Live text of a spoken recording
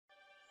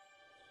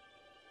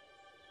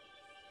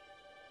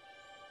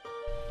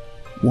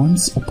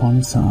Once upon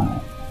a time,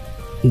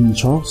 in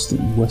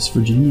Charleston, West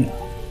Virginia,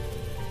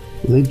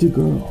 lived a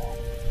girl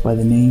by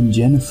the name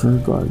Jennifer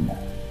Gardner.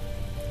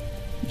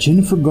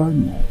 Jennifer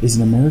Gardner is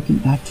an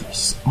American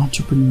actress,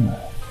 entrepreneur,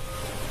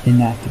 and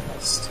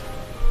activist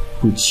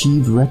who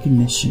achieved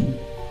recognition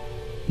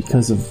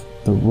because of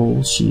the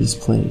roles she has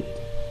played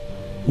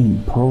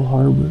in Pearl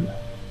Harbor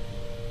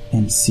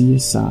and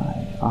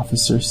CSI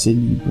Officer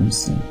Sidney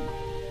Brinston,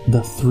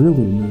 the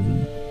thriller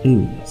movie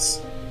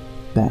Alias,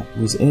 that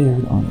was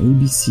aired on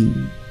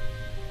ABC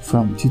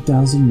from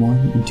 2001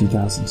 and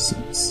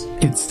 2006.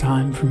 It's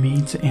time for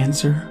me to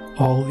answer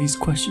all these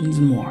questions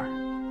and more,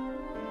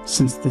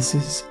 since this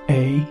is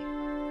ASMR.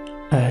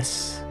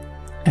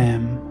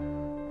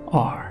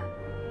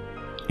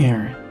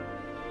 Aaron,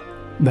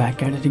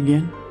 back at it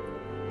again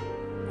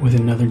with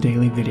another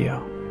daily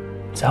video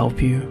to help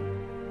you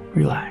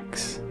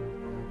relax.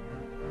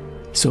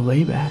 So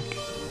lay back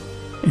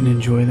and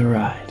enjoy the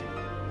ride.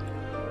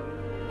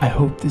 I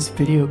hope this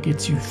video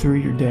gets you through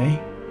your day,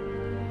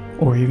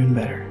 or even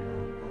better,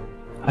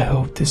 I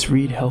hope this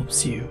read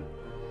helps you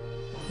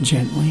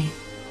gently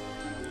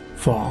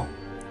fall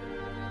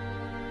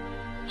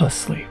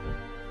asleep.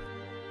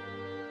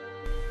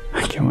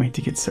 I can't wait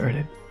to get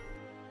started.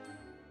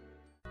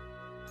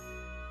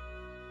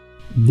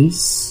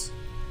 This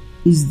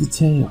is the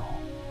tale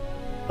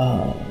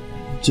of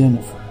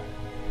Jennifer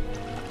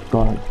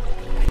Gardner.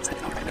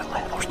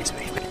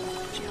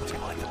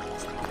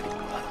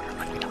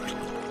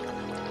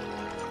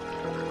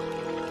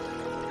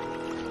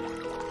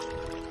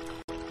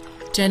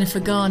 Jennifer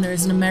Garner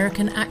is an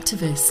American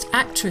activist,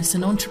 actress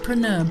and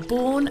entrepreneur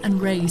born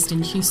and raised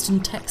in Houston,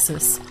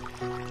 Texas.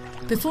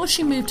 Before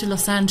she moved to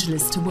Los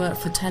Angeles to work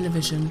for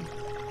television,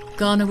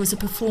 Garner was a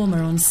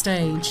performer on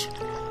stage.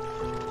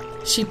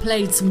 She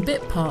played some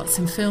bit parts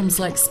in films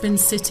like Spin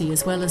City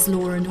as well as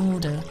Law &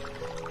 Order.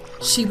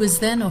 She was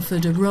then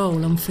offered a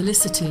role on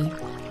Felicity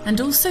and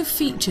also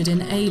featured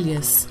in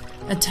Alias,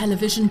 a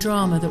television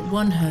drama that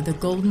won her the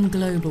Golden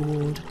Globe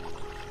Award.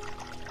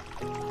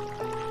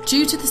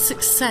 Due to the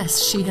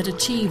success she had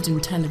achieved in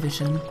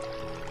television,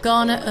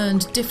 Garner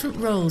earned different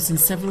roles in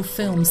several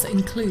films that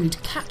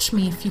include Catch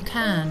Me If You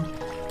Can,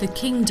 The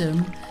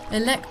Kingdom,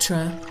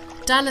 Elektra,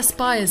 Dallas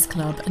Buyers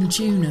Club and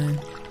Juno.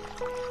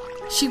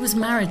 She was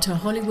married to a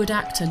Hollywood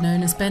actor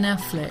known as Ben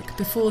Affleck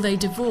before they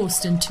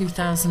divorced in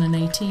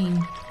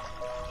 2018.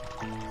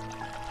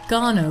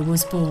 Garner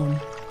was born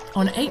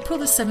on April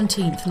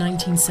 17th,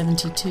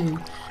 1972,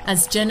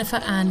 as Jennifer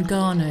Ann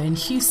Garner in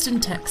Houston,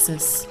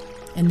 Texas,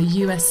 in the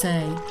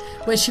USA,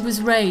 where she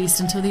was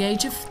raised until the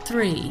age of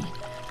 3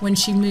 when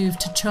she moved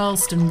to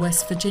Charleston,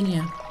 West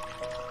Virginia.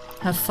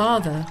 Her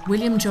father,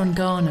 William John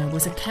Garner,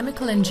 was a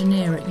chemical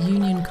engineer at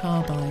Union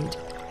Carbide.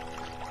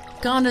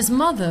 Garner's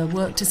mother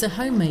worked as a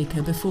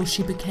homemaker before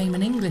she became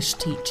an English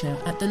teacher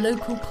at the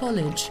local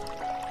college.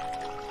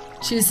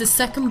 She is the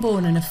second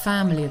born in a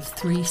family of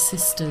 3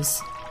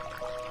 sisters.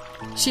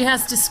 She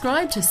has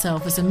described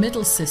herself as a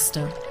middle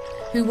sister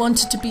who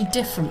wanted to be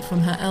different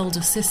from her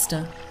elder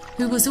sister,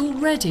 who was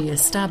already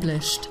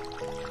established.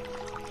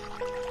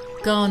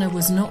 Garner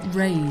was not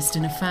raised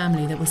in a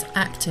family that was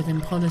active in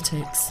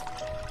politics,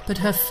 but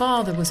her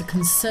father was a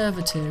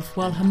conservative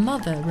while her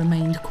mother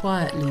remained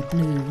quietly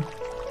blue.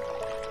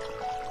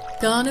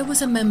 Garner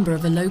was a member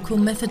of a local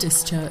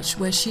Methodist church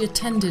where she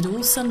attended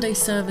all Sunday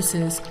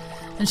services,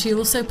 and she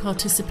also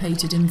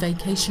participated in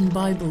Vacation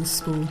Bible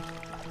School.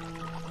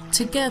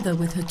 Together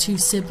with her 2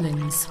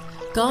 siblings,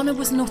 Garner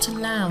was not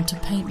allowed to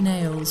paint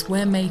nails,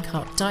 wear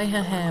makeup, dye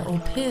her hair or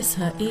pierce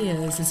her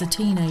ears as a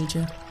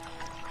teenager.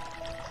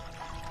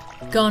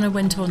 Garner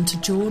went on to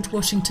George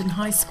Washington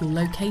High School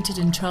located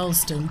in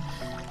Charleston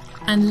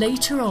and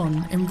later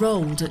on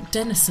enrolled at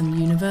Denison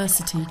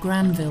University,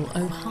 Granville,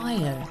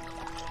 Ohio.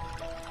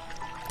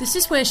 This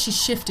is where she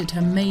shifted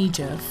her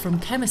major from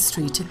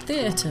chemistry to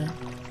theatre.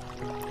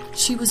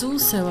 She was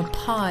also a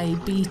Pi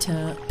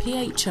Beta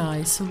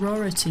PHI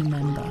sorority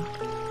member.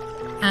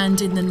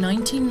 And in the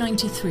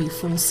 1993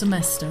 fall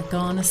semester,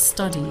 Garner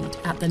studied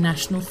at the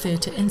National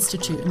Theatre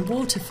Institute in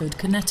Waterford,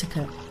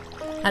 Connecticut,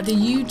 at the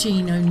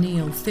Eugene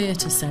O'Neill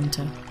Theatre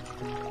Center.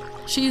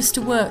 She used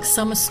to work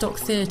summer stock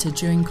theatre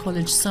during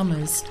college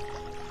summers.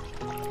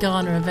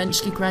 Garner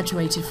eventually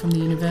graduated from the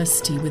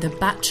university with a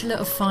Bachelor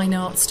of Fine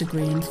Arts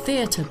degree in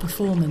theatre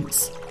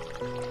performance.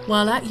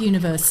 While at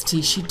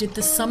university, she did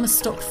the summer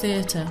stock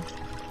theatre,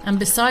 and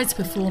besides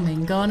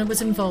performing, Garner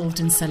was involved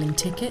in selling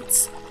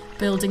tickets,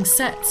 building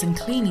sets and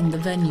cleaning the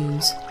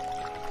venues.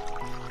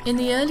 In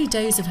the early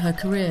days of her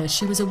career,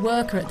 she was a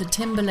worker at the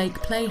Timberlake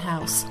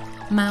Playhouse,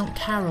 Mount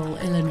Carroll,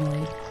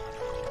 Illinois.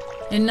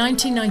 In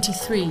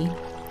 1993,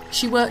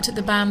 she worked at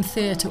the BAM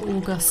Theatre,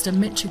 Augusta,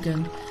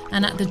 Michigan,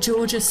 and at the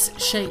Georgia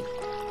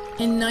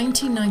In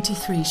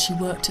 1993, she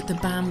worked at the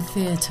BAM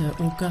Theatre,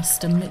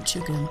 Augusta,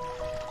 Michigan,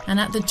 and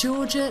at the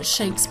Georgia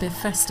Shakespeare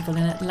Festival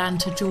in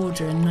Atlanta,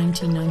 Georgia in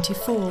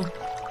 1994.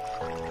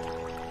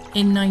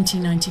 In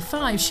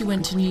 1995, she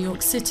went to New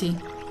York City.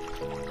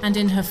 And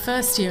in her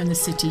first year in the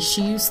city,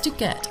 she used to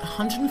get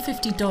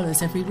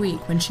 $150 every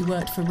week when she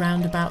worked for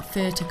Roundabout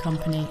Theatre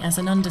Company as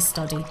an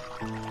understudy.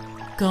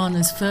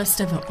 Garner's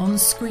first ever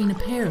on-screen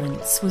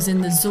appearance was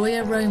in the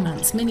Zoya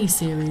Romance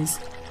miniseries,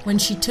 when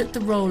she took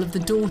the role of the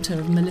daughter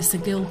of Melissa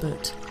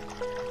Gilbert.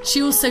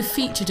 She also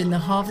featured in the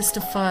Harvest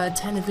of Fire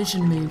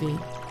television movie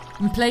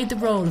and played the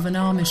role of an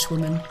Amish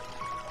woman.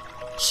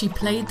 She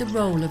played the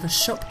role of a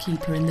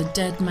shopkeeper in the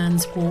Dead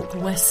Man's Walk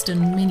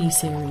Western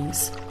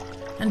miniseries,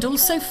 and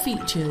also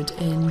featured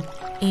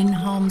in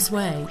Harm's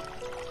Way,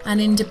 an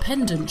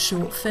independent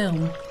short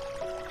film.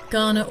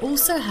 Garner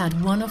also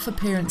had one-off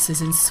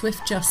appearances in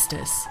Swift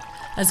Justice,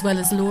 as well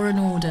as Law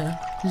 & Order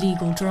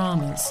legal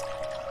dramas.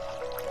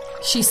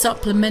 She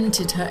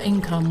supplemented her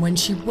income when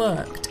she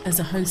worked as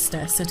a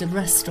hostess at a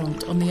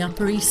restaurant on the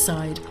Upper East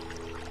Side.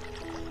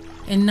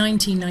 In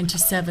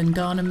 1997,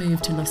 Garner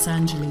moved to Los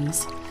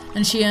Angeles,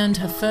 and she earned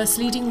her first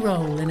leading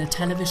role in a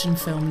television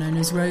film known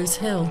as Rose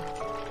Hill.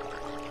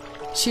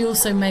 She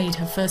also made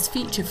her first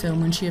feature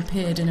film when she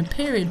appeared in a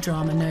period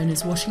drama known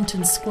as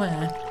Washington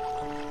Square.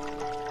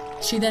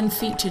 She then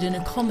featured in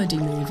a comedy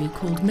movie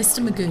called Mr.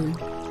 Magoo,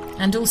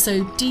 and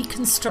also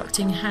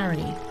Deconstructing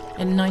Harry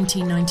in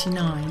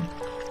 1999,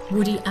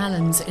 Woody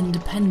Allen's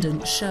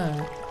independent show.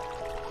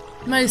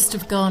 Most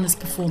of Garner's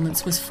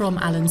performance was from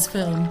Allen's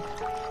film.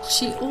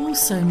 She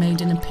also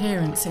made an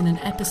appearance in an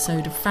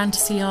episode of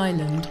Fantasy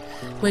Island,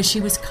 where she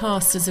was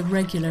cast as a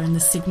regular in the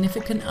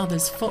Significant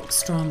Others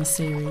Fox drama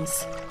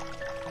series.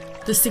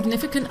 The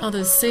Significant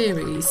Others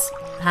series,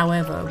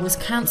 however, was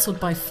cancelled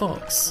by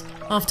Fox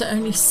after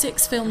only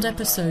 6 filmed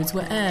episodes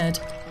were aired.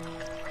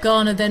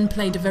 Garner then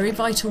played a very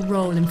vital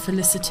role in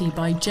Felicity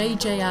by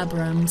J.J.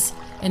 Abrams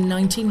in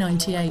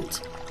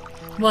 1998,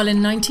 while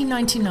in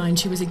 1999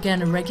 she was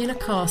again a regular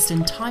cast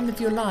in Time of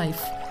Your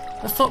Life,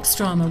 a Fox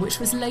drama which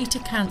was later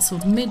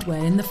cancelled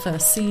midway in the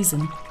first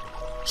season.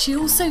 She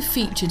also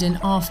featured in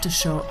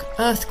Aftershock,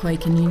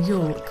 Earthquake in New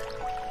York,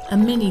 a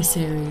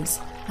mini-series,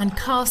 and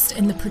cast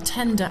in the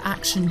Pretender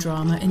action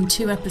drama in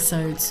 2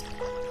 episodes.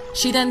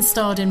 She then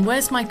starred in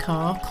Where's My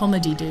Car,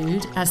 Comedy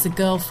Dude, as the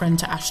girlfriend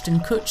to Ashton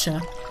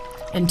Kutcher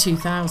in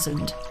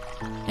 2000.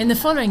 In the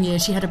following year,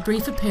 she had a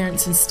brief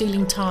appearance in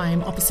Stealing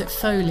Time opposite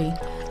Foley,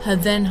 her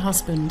then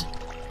husband.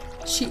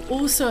 She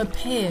also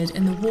appeared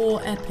in the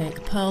war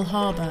epic Pearl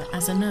Harbor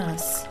as a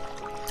nurse.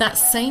 That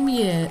same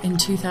year, in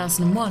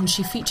 2001,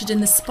 she featured in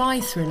the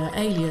spy thriller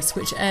Alias,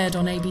 which aired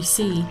on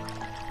ABC.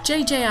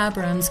 J.J.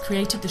 Abrams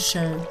created the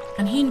show,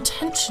 and he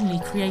intentionally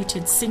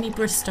created Sidney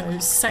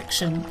Bristow's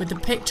section with the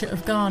picture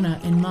of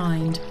Garner in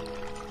mind.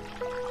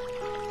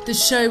 The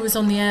show was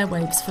on the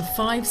airwaves for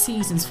 5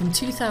 seasons from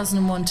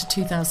 2001 to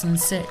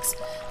 2006,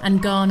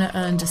 and Garner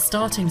earned a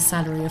starting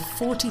salary of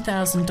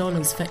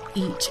 $40,000 for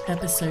each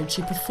episode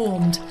she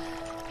performed.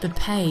 The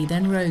pay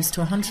then rose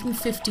to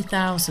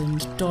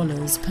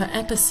 $150,000 per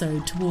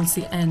episode towards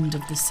the end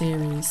of the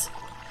series.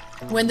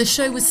 When the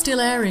show was still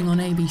airing on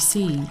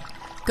ABC,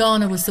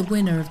 Garner was the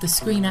winner of the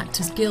Screen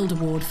Actors Guild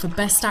Award for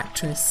Best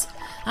Actress,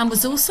 and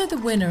was also the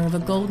winner of a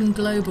Golden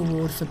Globe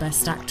Award for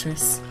Best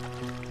Actress.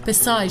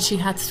 Besides, she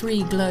had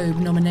 3 Globe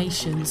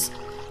nominations.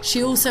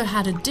 She also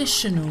had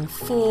additional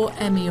 4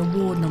 Emmy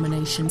Award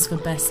nominations for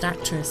Best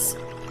Actress.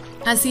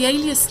 As the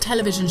Alias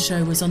television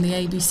show was on the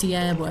ABC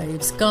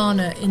airwaves,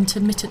 Garner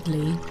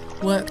intermittently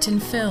worked in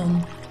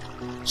film.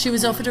 She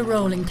was offered a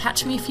role in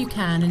Catch Me If You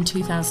Can in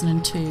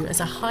 2002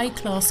 as a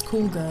high-class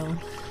cool girl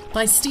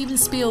by Steven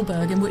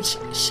Spielberg, in which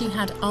she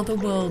had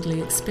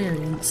otherworldly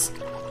experience.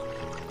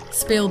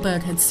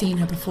 Spielberg had seen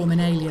her perform in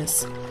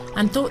Alias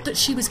and thought that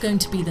she was going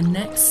to be the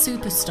next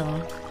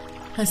superstar.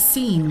 Her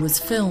scene was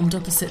filmed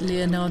opposite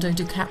Leonardo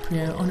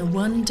DiCaprio on a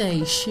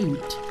 1-day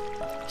shoot.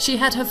 She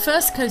had her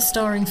first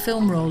co-starring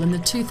film role in the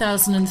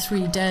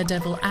 2003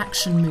 Daredevil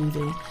action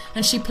movie,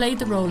 and she played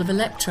the role of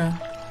Elektra.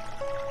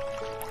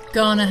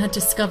 Garner had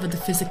discovered the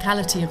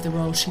physicality of the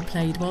role she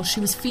played while she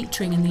was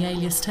featuring in the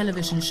Alias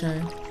television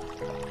show.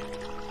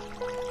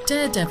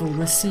 Daredevil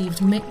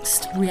received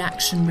mixed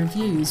reaction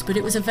reviews, but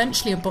it was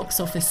eventually a box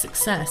office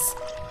success.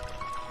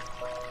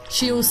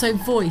 She also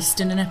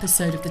voiced in an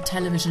episode of the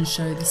television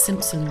show The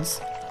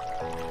Simpsons.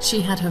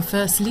 She had her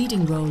first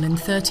leading role in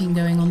 13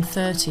 Going on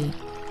 30,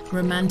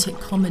 romantic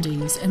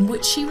comedies, in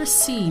which she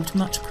received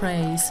much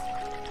praise.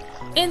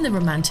 In the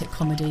romantic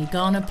comedy,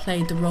 Garner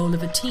played the role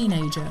of a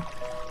teenager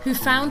who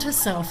found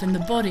herself in the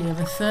body of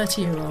a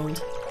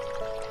 30-year-old.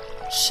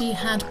 She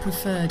had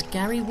preferred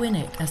Gary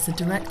Winnick as the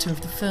director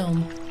of the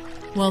film,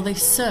 while they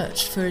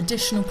searched for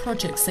additional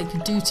projects they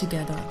could do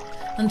together,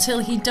 until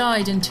he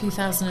died in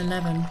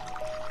 2011.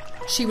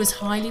 She was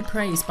highly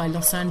praised by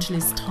Los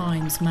Angeles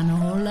Times'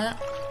 Manohla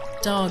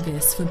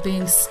Dargis for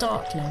being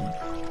startling.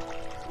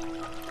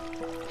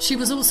 She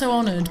was also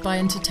honoured by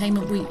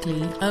Entertainment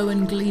Weekly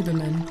Owen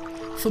Gleiberman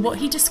for what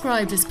he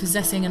described as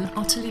possessing an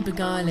utterly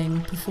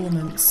beguiling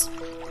performance.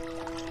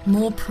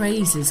 More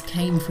praises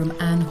came from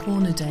Anne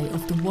Hornaday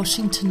of The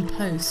Washington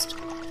Post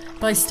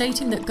by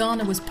stating that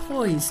Garner was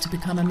poised to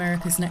become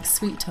America's next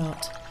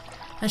sweetheart,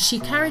 as she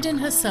carried in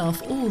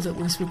herself all that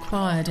was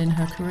required in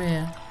her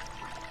career.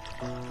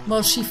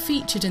 While she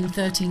featured in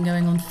 13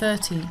 Going on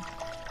 30,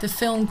 the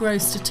film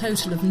grossed a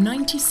total of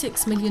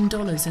 $96 million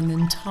in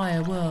the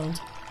entire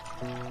world.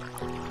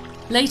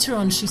 Later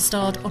on, she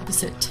starred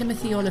opposite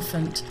Timothy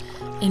Olyphant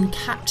in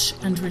Catch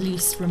and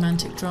Release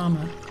romantic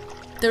drama.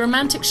 The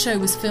romantic show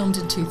was filmed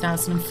in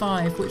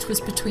 2005, which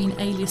was between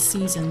Alias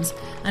seasons,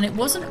 and it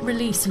wasn't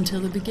released until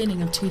the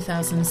beginning of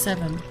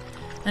 2007,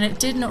 and it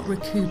did not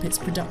recoup its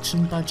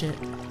production budget.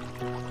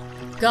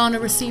 Garner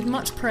received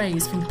much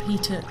praise from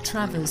Peter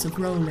Travers of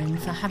Rolling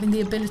for having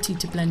the ability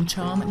to blend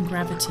charm and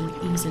gravity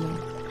easily.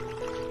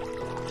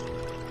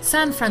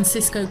 San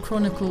Francisco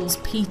Chronicle's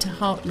Peter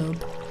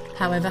Hartlob,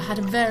 however, had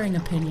a varying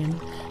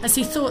opinion, as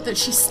he thought that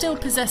she still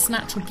possessed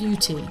natural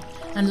beauty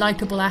and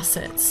likeable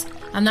assets,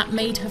 and that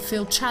made her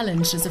feel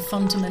challenged as a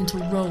fundamental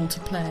role to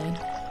play.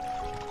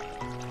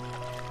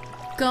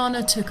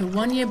 Garner took a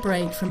one-year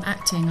break from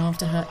acting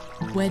after her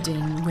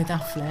wedding with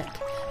Affleck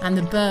and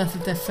the birth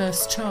of their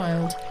first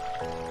child.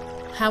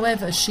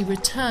 However, she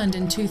returned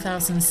in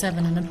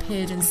 2007 and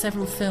appeared in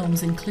several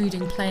films,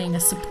 including playing a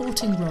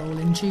supporting role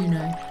in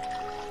Juno.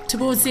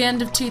 Towards the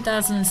end of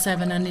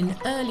 2007 and in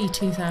early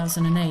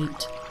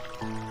 2008,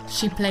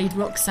 she played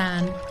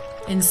Roxanne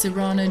in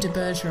Cyrano de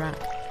Bergerac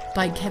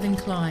by Kevin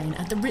Kline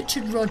at the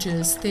Richard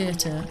Rodgers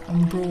Theatre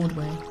on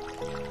Broadway.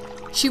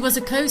 She was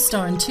a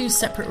co-star in 2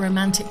 separate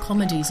romantic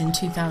comedies in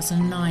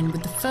 2009,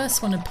 with the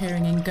first one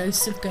appearing in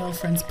Ghosts of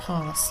Girlfriends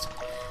Past,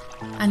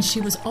 and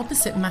she was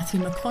opposite Matthew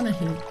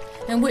McConaughey,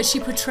 in which she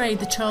portrayed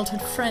the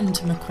childhood friend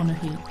to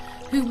McConaughey,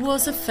 who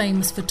was a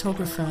famous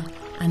photographer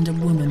and a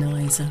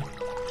womanizer.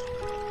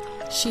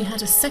 She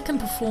had a second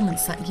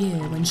performance that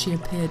year when she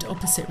appeared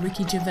opposite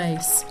Ricky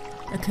Gervais,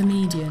 a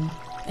comedian,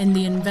 in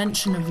The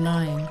Invention of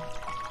Lying.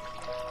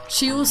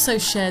 She also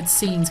shared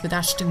scenes with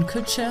Ashton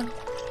Kutcher,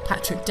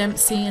 Patrick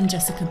Dempsey and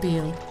Jessica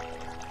Biel.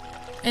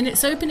 In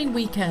its opening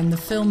weekend, the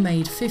film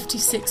made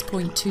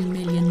 $56.2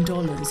 million in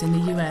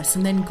the US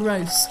and then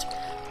grossed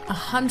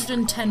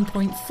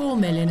 $110.4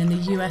 million in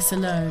the US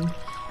alone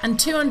and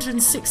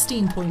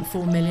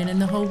 $216.4 million in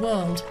the whole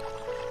world.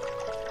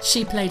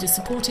 She played a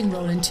supporting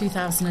role in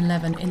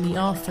 2011 in the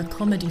Arthur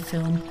comedy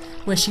film,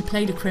 where she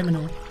played a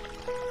criminal.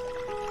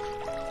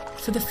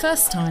 For the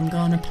first time,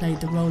 Garner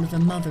played the role of a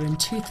mother in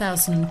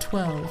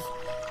 2012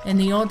 in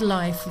The Odd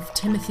Life of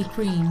Timothy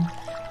Green,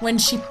 when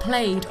she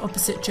played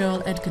opposite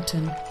Joel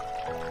Edgerton.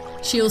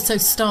 She also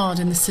starred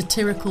in the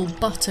satirical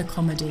Butter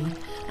comedy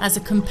as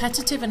a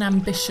competitive and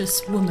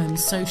ambitious woman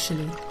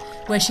socially,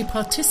 where she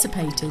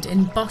participated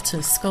in butter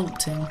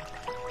sculpting.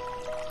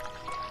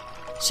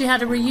 She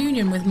had a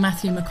reunion with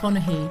Matthew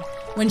McConaughey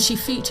when she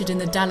featured in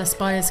the Dallas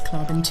Buyers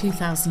Club in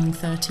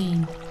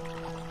 2013.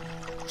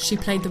 She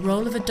played the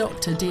role of a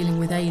doctor dealing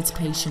with AIDS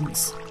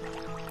patients.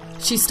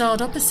 She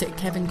starred opposite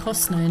Kevin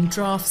Costner in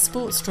Draft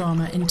sports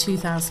drama in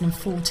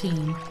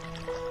 2014.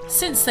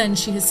 Since then,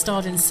 she has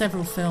starred in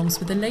several films,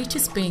 with the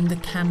latest being The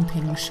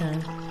Camping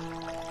Show.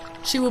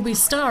 She will be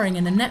starring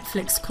in the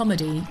Netflix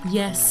comedy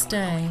Yes,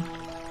 Stay.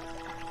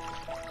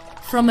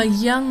 From a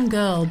young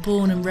girl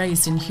born and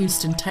raised in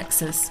Houston,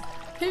 Texas,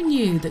 who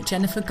knew that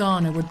Jennifer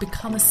Garner would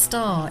become a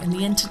star in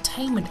the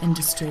entertainment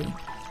industry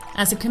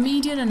as a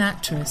comedian and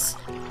actress?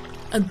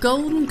 A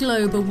Golden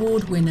Globe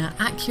Award winner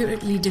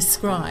accurately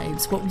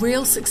describes what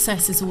real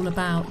success is all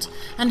about,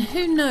 and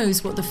who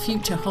knows what the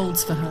future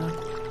holds for her.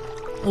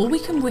 All we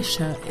can wish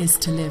her is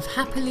to live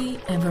happily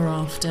ever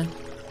after.